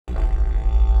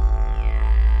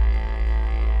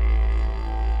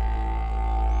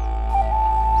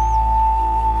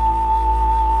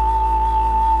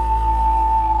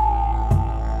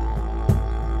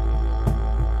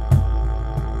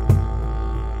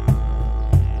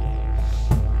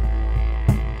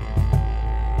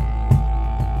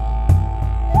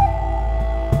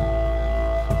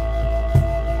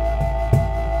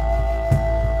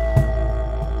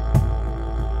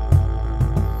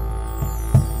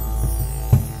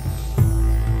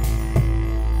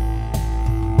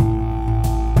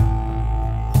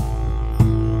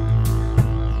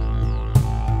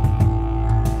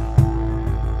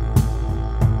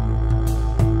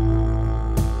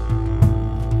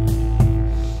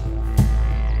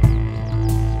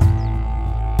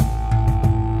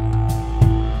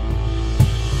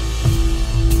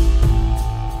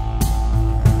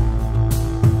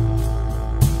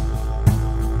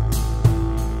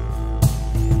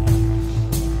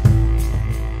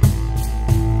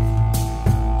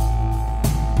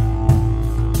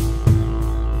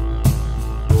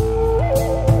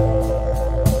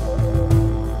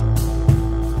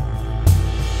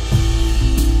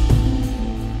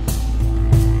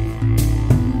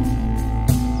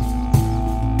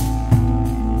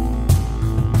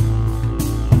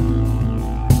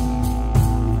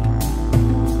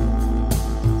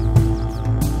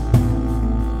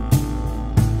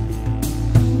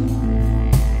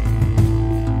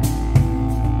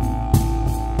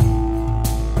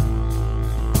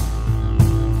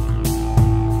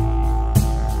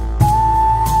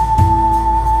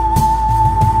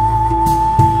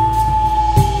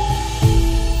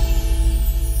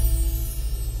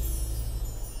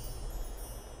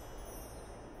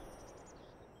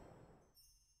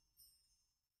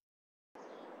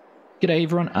G'day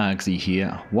everyone, Argsy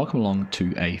here. Welcome along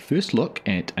to a first look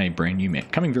at a brand new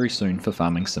map coming very soon for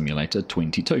Farming Simulator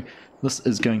 22. This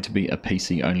is going to be a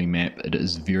PC only map. It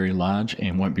is very large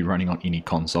and won't be running on any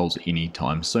consoles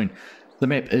anytime soon. The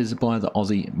map is by the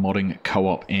Aussie Modding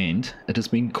Co-op and it has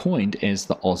been coined as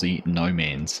the Aussie No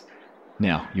Mans.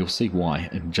 Now, you'll see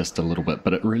why in just a little bit,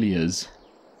 but it really is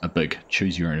a big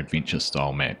choose your own adventure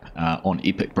style map on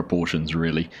epic proportions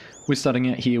really. We're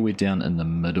starting out here, we're down in the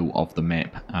middle of the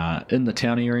map in the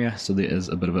town area, so there is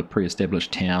a bit of a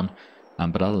pre-established town,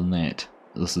 but other than that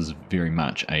this is very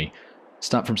much a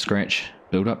start from scratch,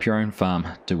 build up your own farm,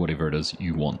 do whatever it is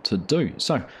you want to do.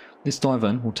 So let's dive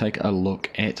in, we'll take a look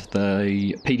at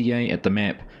the PDA, at the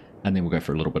map, and then we'll go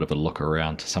for a little bit of a look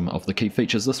around some of the key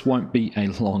features. This won't be a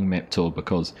long map tour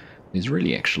because there's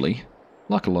really actually,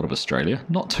 like a lot of Australia,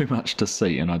 not too much to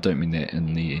see, and I don't mean that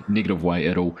in the negative way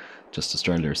at all. Just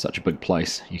Australia is such a big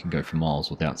place, you can go for miles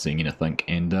without seeing anything,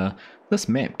 and this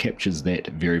map captures that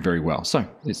very, very well. So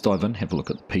let's dive in, have a look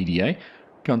at the PDA,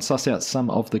 go and suss out some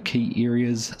of the key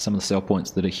areas, some of the sell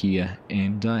points that are here,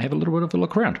 and have a little bit of a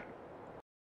look around.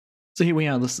 So here we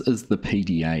are, this is the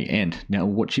PDA, and now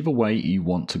whichever way you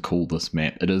want to call this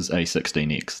map, it is a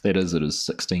 16x, that is, it is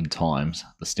 16 times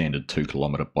the standard 2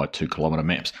 km by 2 km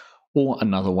maps. Or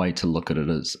another way to look at it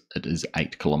is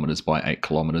 8 kilometers by 8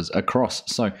 kilometers across.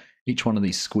 So each one of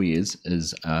these squares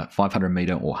is 500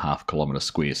 meter or half kilometer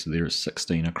square. So there is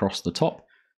 16 across the top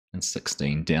and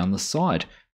 16 down the side,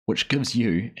 which gives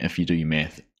you, if you do your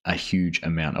math, a huge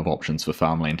amount of options for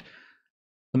farmland.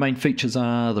 The main features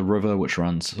are the river, which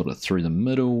runs sort of through the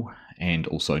middle and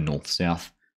also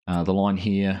north-south. The line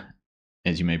here,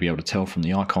 as you may be able to tell from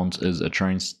the icons, is a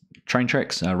train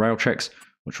tracks, rail tracks,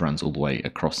 which runs all the way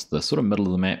across the sort of middle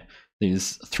of the map.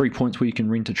 There's 3 points where you can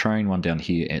rent a train, one down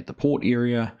here at the port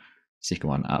area, second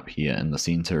one up here in the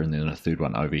center, and then a third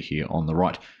one over here on the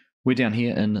right. We're down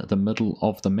here in the middle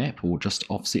of the map, or just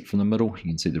offset from the middle.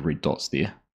 You can see the red dots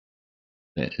there.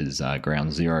 That is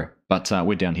ground zero. But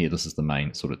we're down here, this is the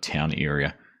main sort of town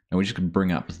area. Now we're just going to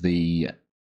bring up the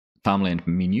farmland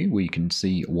menu where you can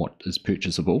see what is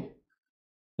purchasable.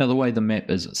 Now the way the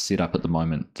map is set up at the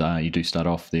moment, you do start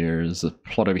off, there's a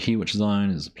plot over here which is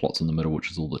owned, there's plots in the middle which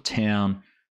is all the town,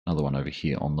 another one over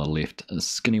here on the left, a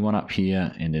skinny one up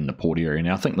here, and then the port area.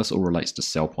 Now I think this all relates to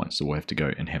sell points, so we'll have to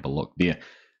go and have a look there.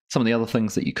 Some of the other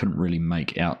things that you couldn't really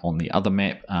make out on the other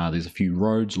map, there's a few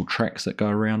roads or tracks that go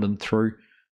around and through.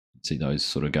 You can see those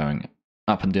sort of going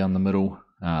up and down the middle,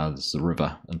 there's the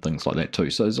river and things like that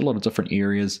too. So there's a lot of different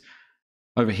areas.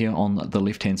 Over here on the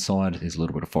left-hand side, there's a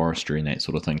little bit of forestry and that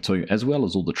sort of thing too, as well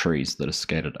as all the trees that are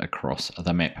scattered across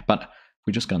the map. But if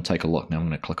we just go and take a look, now I'm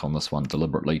going to click on this one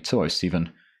deliberately,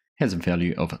 207, has a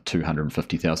value of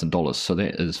 $250,000. So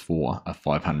that is for a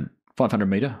 500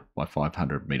 meter by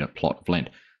 500 meter plot of land.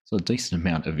 So a decent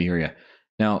amount of area.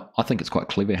 Now, I think it's quite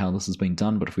clever how this has been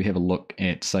done, but if we have a look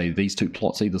at, say, these two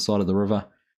plots either side of the river,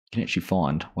 you can actually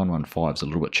find 115 is a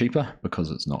little bit cheaper because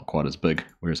it's not quite as big,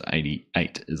 whereas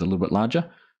 88 is a little bit larger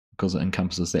because it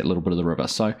encompasses that little bit of the river.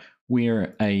 So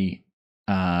where a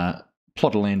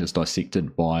plot of land is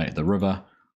dissected by the river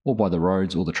or by the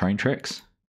roads or the train tracks,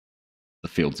 the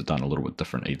fields are done a little bit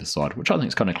different either side, which I think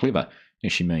is kind of clever. It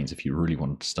actually means if you really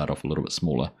wanted to start off a little bit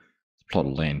smaller, plot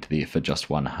of land there for just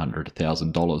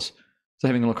 $100,000. So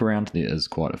having a look around, there is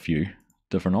quite a few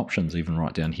different options, even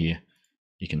right down here.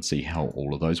 You can see how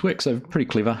all of those work. So pretty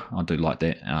clever. I do like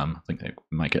that. I think they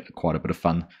make it quite a bit of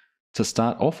fun to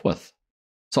start off with.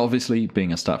 So obviously,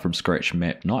 being a start from scratch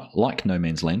map, not like No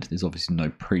Man's Land, there's obviously no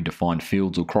predefined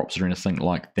fields or crops or anything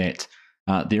like that.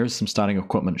 There is some starting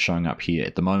equipment showing up here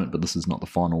at the moment, but this is not the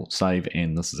final save,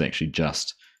 and this is actually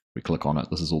just, we click on it,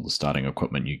 this is all the starting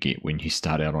equipment you get when you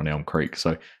start out on Elm Creek.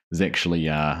 So there's actually,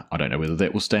 I don't know whether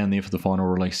that will stay in there for the final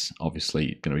release.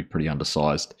 Obviously, going to be pretty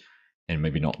undersized and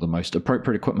maybe not the most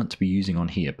appropriate equipment to be using on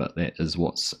here, but that is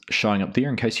what's showing up there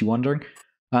in case you're wondering.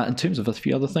 In terms of a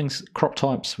few other things, crop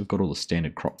types, we've got all the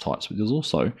standard crop types, but there's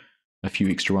also a few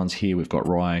extra ones here. We've got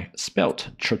rye, spelt,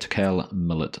 triticale,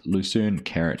 millet, lucerne,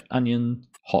 carrot, onion,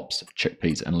 hops,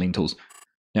 chickpeas, and lentils.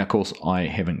 Now, of course, I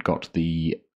haven't got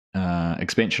the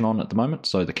expansion on at the moment,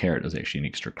 so the carrot is actually an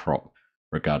extra crop,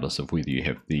 regardless of whether you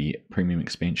have the premium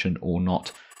expansion or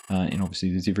not. And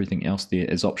obviously there's everything else there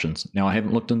as options. Now I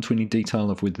haven't looked into any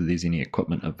detail of whether there's any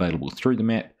equipment available through the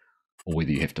map or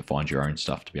whether you have to find your own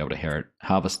stuff to be able to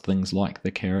harvest things like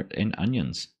the carrot and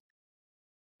onions.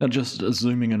 Now just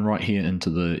zooming in right here into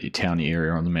the town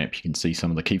area on the map, you can see some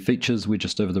of the key features. We're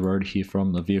just over the road here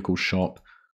from the vehicle shop.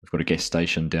 We've got a gas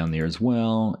station down there as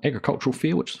well, agricultural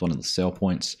fair, which is one of the sell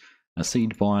points, a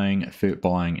seed buying, fert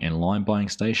buying and lime buying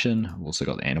station. We've also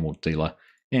got the animal dealer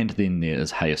And then there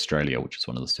is Hay Australia, which is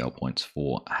one of the sell points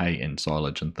for hay and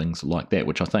silage and things like that,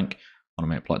 which I think on a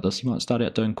map like this, you might start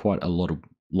out doing quite a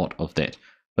lot of that.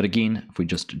 But again, if we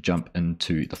just jump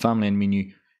into the farmland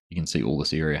menu, you can see all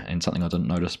this area, and something I didn't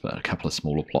notice, but a couple of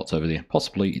smaller plots over there,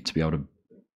 possibly to be able to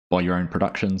buy your own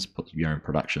productions, put your own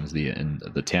productions there in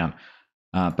the town.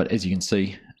 But as you can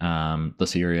see,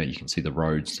 this area, you can see the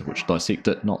roads which dissect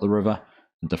it, not the river,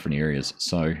 in different areas.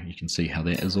 So you can see how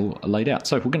that is all laid out.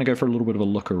 So we're going to go for a little bit of a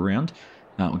look around.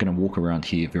 We're going to walk around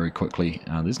here very quickly.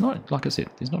 There's not, like I said,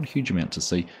 there's not a huge amount to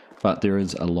see, but there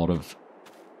is a lot of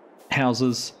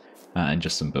houses and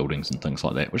just some buildings and things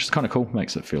like that, which is kind of cool.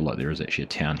 Makes it feel like there is actually a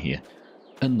town here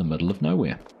in the middle of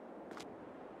nowhere.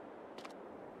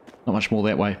 Not much more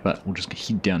that way, but we'll just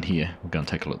head down here. We'll go and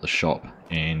take a look at the shop,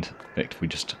 and in fact, if we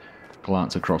just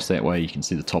glance across that way, you can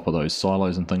see the top of those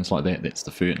silos and things like that. That's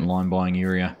the fert and lime buying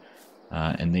area.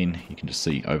 And then you can just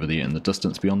see over there in the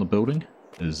distance beyond the building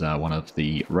is one of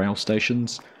the rail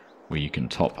stations where you can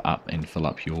top up and fill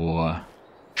up your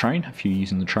train if you're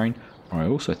using the train. Or I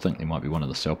also think there might be one of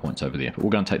the sell points over there, but we'll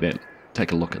go and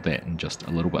take a look at that in just a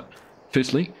little bit.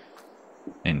 Firstly,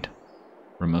 and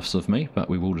remiss of me, but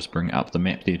we will just bring up the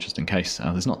map there just in case.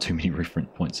 There's not too many reference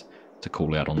points to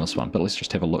call out on this one, but let's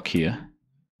just have a look here.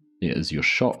 There is your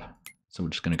shop. So we're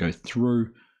just going to go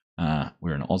through.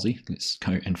 We're in Aussie. Let's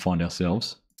go and find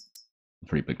ourselves a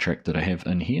pretty big track that I have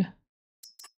in here.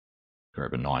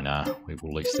 Grab a 9R. We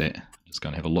will lease that. Just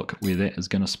going to have a look at where that is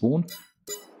going to spawn.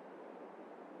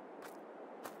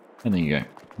 And there you go,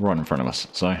 right in front of us.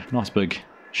 So nice big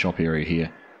shop area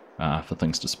here for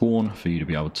things to spawn, for you to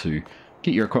be able to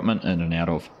get your equipment in and out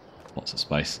of. Lots of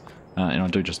space. And I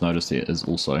do just notice there is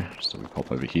also, just so we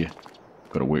pop over here,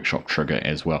 got a workshop trigger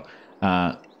as well.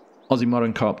 Aussie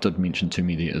Modern Co-op did mention to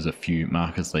me there is a few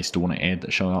markers they still want to add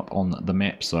that show up on the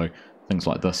map. So things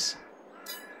like this,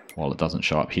 while it doesn't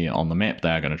show up here on the map,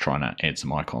 they are going to try and add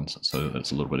some icons so that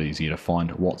it's a little bit easier to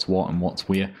find what's what and what's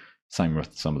where. Same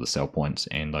with some of the sell points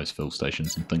and those fill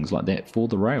stations and things like that for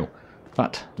the rail.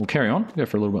 But we'll carry on, go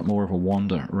for a little bit more of a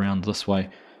wander around this way.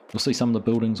 You'll see some of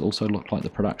the buildings also look like the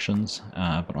productions,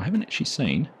 but I haven't actually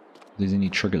seen if there's any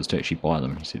triggers to actually buy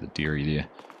them. You see the dairy there.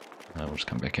 We'll just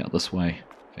come back out this way.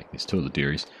 In fact, there's two of the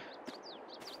dairies.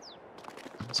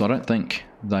 So I don't think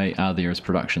they are there as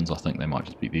productions. I think they might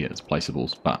just be there as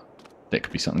placeables, but that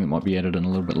could be something that might be added in a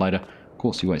little bit later. Of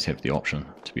course, you always have the option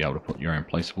to be able to put your own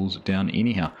placeables down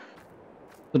anyhow.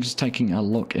 So just taking a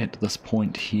look at this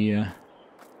point here.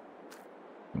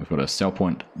 We've got a sell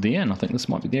point there, and I think this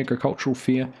might be the agricultural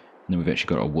fair. And then we've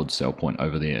actually got a wood sell point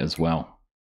over there as well.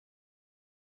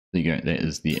 There you go, that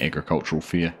is the agricultural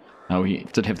fair. We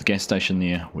did have the gas station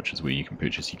there, which is where you can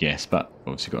purchase your gas, but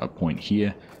obviously got a point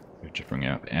here. We'll just bring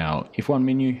up our F1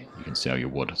 menu. You can sell your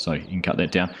wood, so you can cut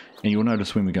that down. And you'll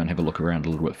notice when we go and have a look around a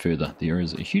little bit further, there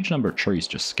is a huge number of trees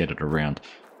just scattered around.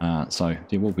 So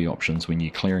there will be options when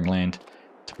you're clearing land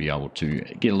to be able to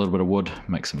get a little bit of wood,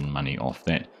 make some money off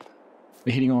that.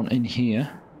 We're heading on in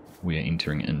here. We're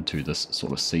entering into this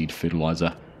sort of seed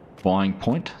fertilizer buying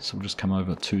point. So we'll just come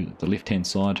over to the left-hand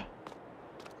side.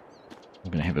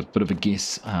 We're going to have a bit of a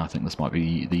guess. I think this might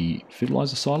be the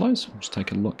fertilizer silos. We'll just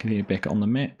take a look here back on the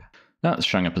map. Now it's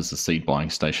showing up as the seed buying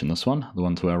station, this one. The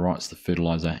one to our right is the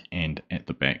fertilizer, and at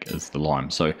the back is the lime.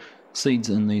 So seeds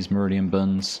in these meridian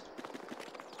bins.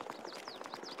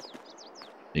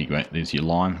 There you go, there's your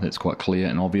lime. That's quite clear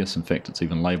and obvious. In fact, it's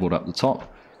even labelled up the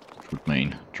top, which would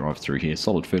mean drive through here.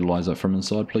 Solid fertilizer from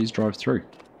inside, please drive through.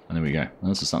 And there we go.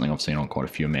 And this is something I've seen on quite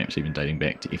a few maps, even dating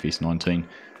back to FS19,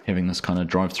 having this kind of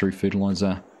drive-through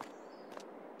fertilizer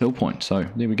fill point. So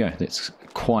there we go. That's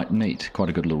quite neat. Quite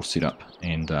a good little setup,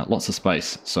 and lots of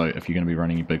space. So if you're going to be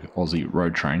running your big Aussie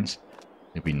road trains,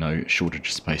 there'll be no shortage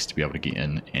of space to be able to get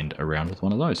in and around with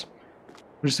one of those.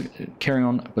 We're just carrying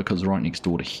on because right next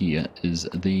door to here is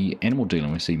the animal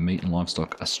dealing. We see Meat and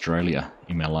Livestock Australia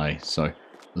MLA. So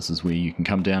this is where you can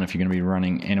come down if you're going to be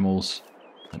running animals.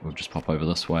 I think we'll just pop over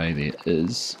this way. There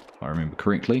is, if I remember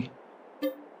correctly,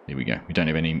 there we go. We don't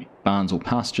have any barns or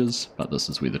pastures, but this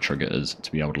is where the trigger is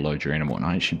to be able to load your animal. And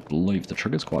I actually believe the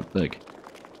trigger's quite big,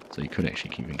 so you could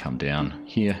actually even come down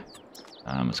here.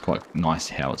 It's quite nice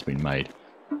how it's been made.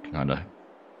 Kind of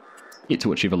get to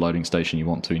whichever loading station you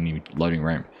want to in your loading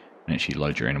ramp and actually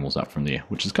load your animals up from there,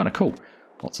 which is kind of cool.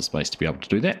 Lots of space to be able to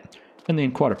do that. And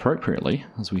then quite appropriately,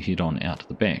 as we head on out to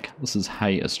the back, this is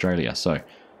Hay Australia. So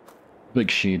big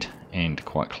shed and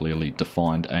quite clearly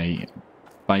defined a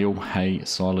bale, hay,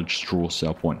 silage, straw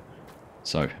sell point.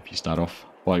 So if you start off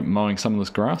by mowing some of this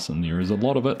grass, and there is a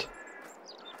lot of it,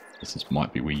 this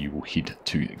might be where you will head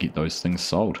to get those things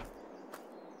sold.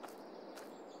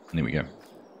 And there we go.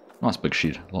 Nice big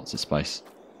shed, lots of space.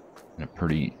 and a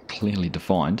pretty clearly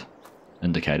defined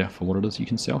indicator for what it is you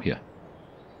can sell here.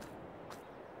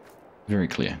 Very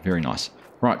clear, very nice.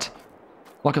 Right,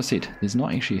 like I said, there's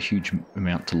not actually a huge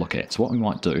amount to look at. So what we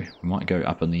might do, we might go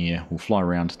up in the air, we'll fly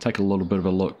around, take a little bit of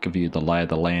a look, give you the lay of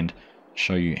the land,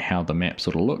 show you how the map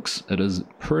sort of looks. It is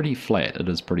pretty flat, it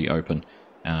is pretty open.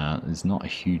 There's not a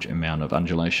huge amount of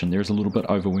undulation. There's a little bit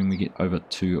over when we get over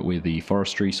to where the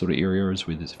forestry sort of area is,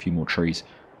 where there's a few more trees.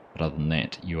 But other than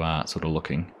that, you are sort of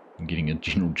looking and getting a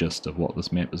general gist of what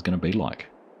this map is going to be like.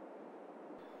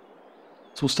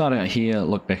 So we'll start out here,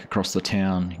 look back across the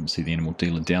town. You can see the animal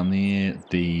dealer down there,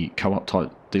 the co-op type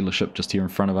dealership just here in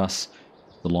front of us,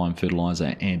 the lime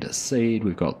fertilizer and seed.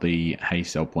 We've got the hay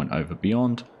sell point over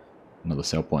beyond, another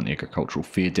sell point, the agricultural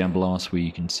fair down below us where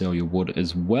you can sell your wood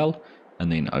as well.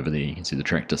 And then over there you can see the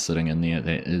tractor sitting in there,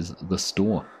 that is the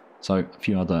store. So a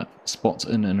few other spots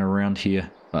in and around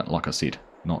here, but like I said,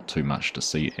 not too much to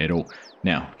see at all.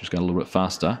 Now, just go a little bit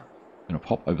faster, I'm going to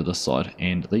pop over this side,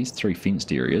 and these three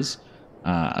fenced areas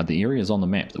are the areas on the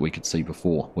map that we could see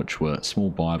before, which were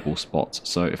small buyable spots.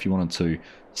 So if you wanted to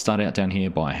start out down here,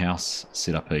 buy a house,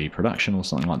 set up a production or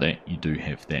something like that, you do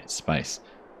have that space.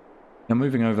 Now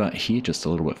moving over here just a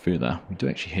little bit further, we do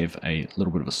actually have a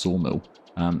little bit of a sawmill.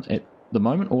 At the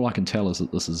moment all I can tell is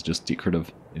that this is just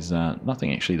decorative. There's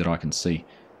nothing actually that I can see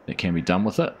that can be done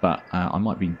with it, but I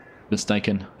might be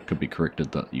mistaken, could be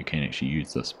corrected that you can actually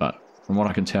use this, but from what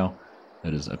I can tell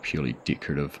it is a purely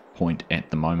decorative point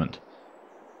at the moment.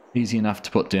 Easy enough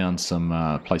to put down some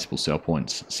placeable sell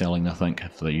points selling, I think,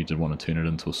 if you did want to turn it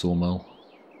into a sawmill.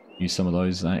 Use some of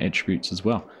those attributes as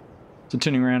well. So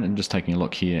turning around and just taking a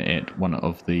look here at one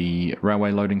of the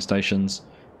railway loading stations.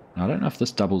 Now, I don't know if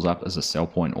this doubles up as a sell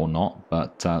point or not,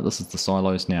 but this is the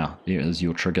silos now. There is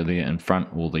your trigger there in front,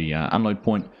 or the unload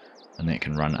point, and that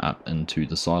can run up into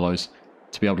the silos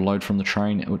to be able to load from the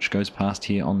train, which goes past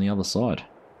here on the other side.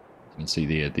 You can see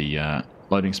there the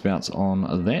loading spouts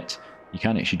on that. You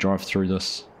can't actually drive through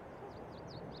this.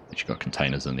 It's got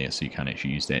containers in there, so you can't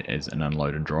actually use that as an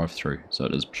unload and drive through. So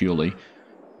it is purely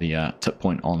the tip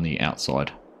point on the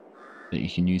outside that you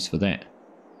can use for that.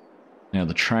 Now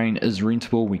the train is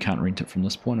rentable. We can't rent it from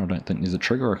this point. I don't think there's a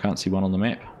trigger. I can't see one on the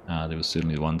map. There was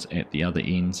certainly the ones at the other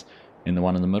ends and the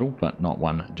one in the middle, but not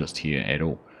one just here at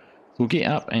all. So we'll get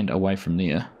up and away from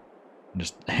there and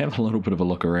just have a little bit of a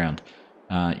look around.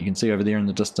 You can see over there in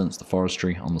the distance the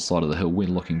forestry on the side of the hill. We're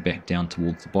looking back down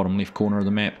towards the bottom left corner of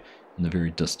the map. In the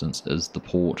very distance is the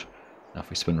port. Now if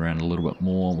we spin around a little bit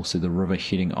more, we'll see the river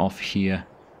heading off here.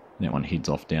 That one heads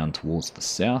off down towards the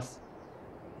south.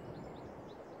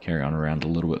 Carry on around a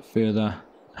little bit further.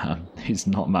 There's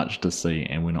not much to see,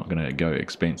 and we're not going to go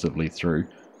expansively through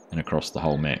and across the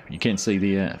whole map. You can see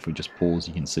there, if we just pause,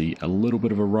 you can see a little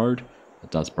bit of a road.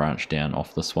 It does branch down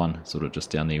off this one, sort of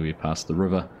just down there where past the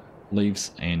river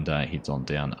leaves and heads on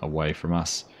down away from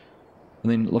us.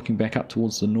 And then looking back up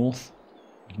towards the north,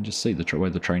 you can just see the way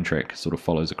the train track sort of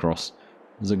follows across,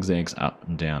 zigzags up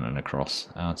and down and across.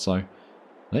 So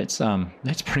that's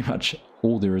pretty much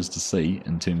all there is to see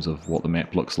in terms of what the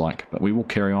map looks like. But we will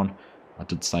carry on. I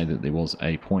did say that there was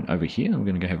a point over here. We're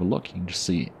going to go have a look. You can just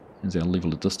see as our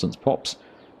level of distance pops,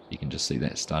 you can just see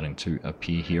that starting to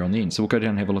appear here on the end. So we'll go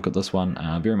down and have a look at this one.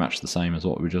 Very much the same as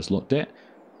what we just looked at.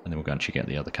 And then we'll go and check out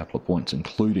the other couple of points,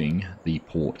 including the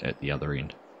port at the other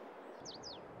end.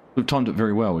 We've timed it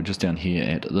very well. We're just down here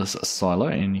at this silo,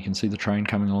 and you can see the train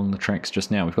coming along the tracks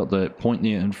just now. We've got the point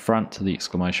there in front, the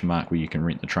exclamation mark where you can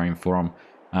rent the train from.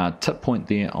 Tip point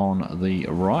there on the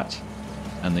right,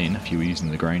 and then if you were using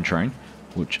the grain train,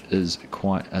 which is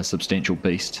quite a substantial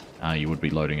beast, you would be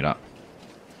loading it up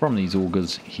from these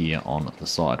augers here on the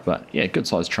side. But yeah, good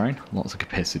sized train, lots of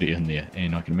capacity in there,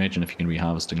 and I can imagine if you're going to be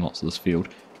harvesting lots of this field,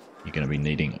 you're going to be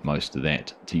needing most of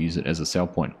that to use it as a sell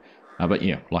point. But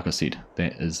yeah, like I said,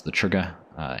 that is the trigger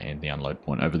and the unload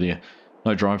point over there.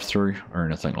 No drive through or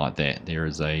anything like that. There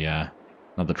is a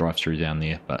another drive through down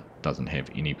there, but doesn't have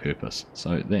any purpose.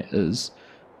 So that is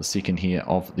the second here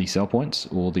of the sell points,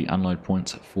 or the unload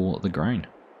points for the grain.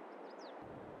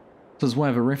 So as way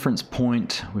of a reference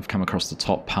point, we've come across the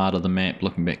top part of the map,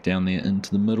 looking back down there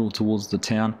into the middle towards the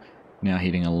town, now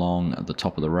heading along the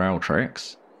top of the rail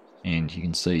tracks, and you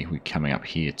can see we're coming up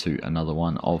here to another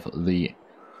one of the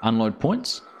unload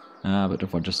points. But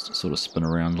if I just sort of spin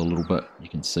around a little bit, you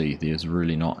can see there's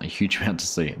really not a huge amount to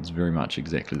see. It's very much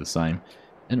exactly the same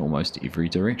in almost every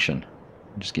direction.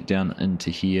 Just get down into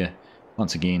here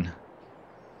once again.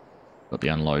 Got the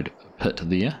unload pit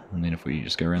there, and then if we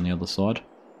just go around the other side,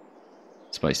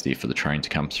 space there for the train to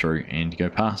come through and go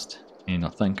past. And I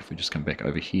think if we just come back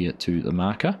over here to the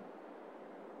marker,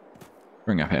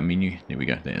 bring up our menu, there we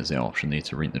go, there's our option there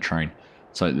to rent the train.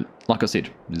 So like I said,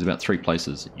 there's about 3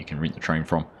 places that you can rent the train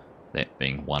from, that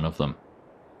being one of them.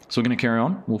 So we're going to carry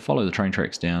on. We'll follow the train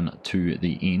tracks down to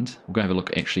the end. We'll go have a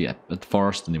look actually at the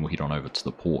forest, and then we'll head on over to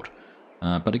the port.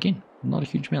 But again, not a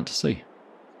huge amount to see.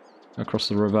 Across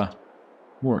the river,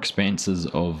 more expanses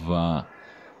of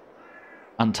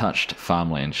untouched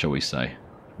farmland, shall we say,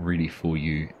 ready for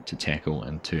you to tackle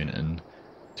and turn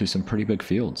into some pretty big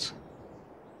fields.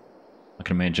 I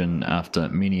can imagine after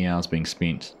many hours being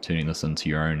spent turning this into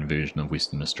your own version of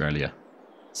Western Australia,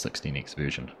 16x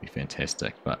version would be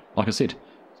fantastic. But like I said,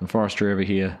 some forestry over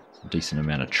here, a decent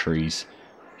amount of trees.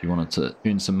 If you wanted to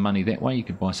earn some money that way, you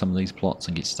could buy some of these plots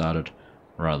and get started,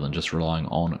 rather than just relying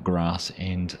on grass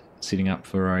and setting up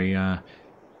for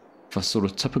for sort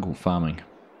of typical farming.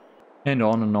 And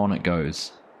on it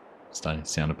goes. Starting to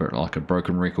sound a bit like a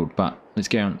broken record, but let's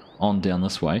go on down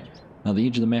this way. Now the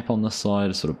edge of the map on this side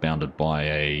is sort of bounded by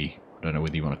I don't know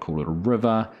whether you want to call it a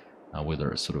river, whether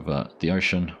it's sort of the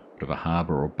ocean, a bit of a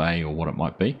harbour or bay or what it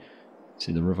might be.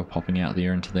 See the river popping out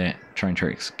there into that. Train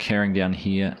tracks carrying down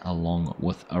here along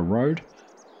with a road.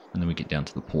 And then we get down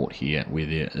to the port here, where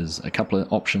there is a couple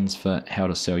of options for how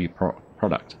to sell your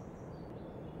product.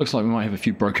 Looks like we might have a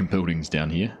few broken buildings down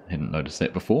here. Hadn't noticed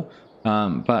that before.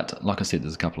 But like I said,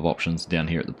 there's a couple of options down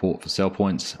here at the port for sell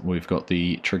points. We've got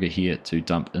the trigger here to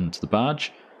dump into the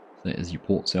barge. That is your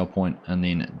port sell point. And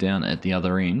then down at the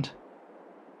other end,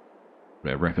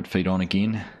 put our rapid feed on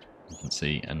again. You can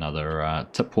see another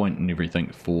tip point and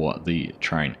everything for the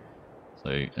train. So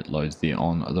it loads there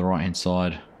on the right hand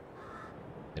side.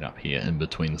 Then up here in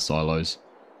between the silos,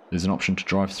 there's an option to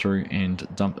drive through and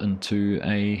dump into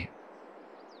a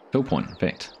fill point. In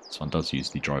fact, this one does use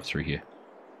the drive through here.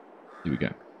 Here we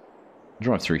go.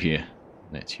 Drive through here.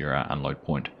 That's your unload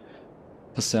point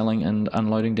for selling and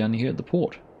unloading down here at the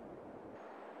port.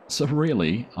 So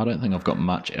really, I don't think I've got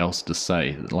much else to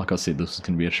say. Like I said, this is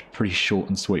going to be a pretty short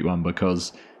and sweet one,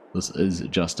 because this is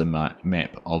just a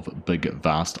map of big,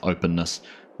 vast openness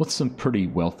with some pretty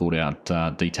well thought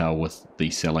out detail with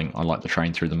the selling. I like the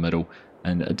train through the middle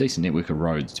and a decent network of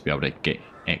roads to be able to get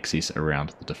access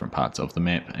around the different parts of the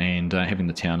map, and having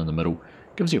the town in the middle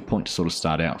gives you a point to sort of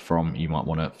start out from. You might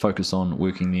want to focus on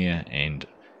working there and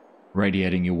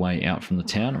radiating your way out from the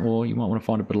town, or you might want to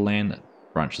find a bit of land that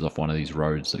branches off one of these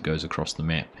roads that goes across the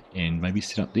map and maybe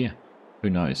set up there. Who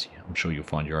knows? I'm sure you'll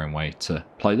find your own way to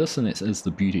play this, and that is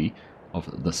the beauty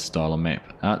of this style of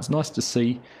map. It's nice to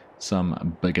see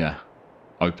some bigger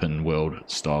open world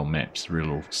style maps, real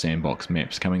little sandbox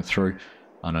maps coming through.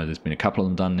 I know there's been a couple of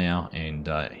them done now, and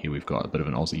here we've got a bit of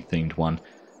an Aussie themed one,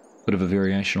 bit of a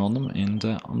variation on them, and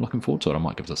I'm looking forward to it. I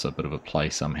might give this a bit of a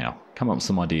play somehow, come up with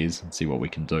some ideas and see what we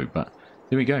can do. But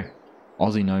there we go,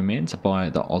 Aussie No Mans by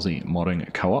the Aussie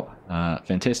Modding Co-op.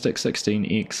 Fantastic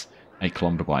 16x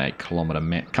 8km by 8km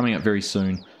map coming up very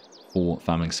soon for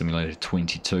Farming Simulator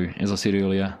 22. As I said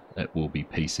earlier, that will be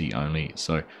PC only,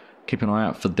 so keep an eye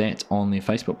out for that on their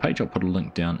Facebook page. I'll put a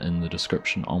link down in the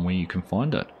description on where you can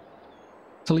find it.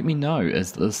 So let me know,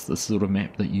 is this the sort of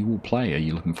map that you will play? Are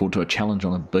you looking forward to a challenge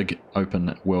on a big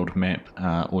open world map,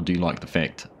 or do you like the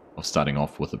fact of starting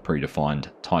off with a predefined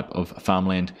type of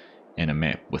farmland and a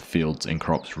map with fields and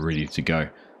crops ready to go?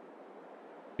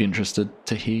 Be interested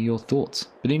to hear your thoughts.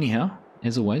 But anyhow,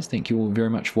 as always, thank you all very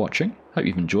much for watching. Hope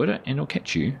you've enjoyed it, and I'll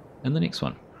catch you in the next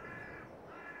one.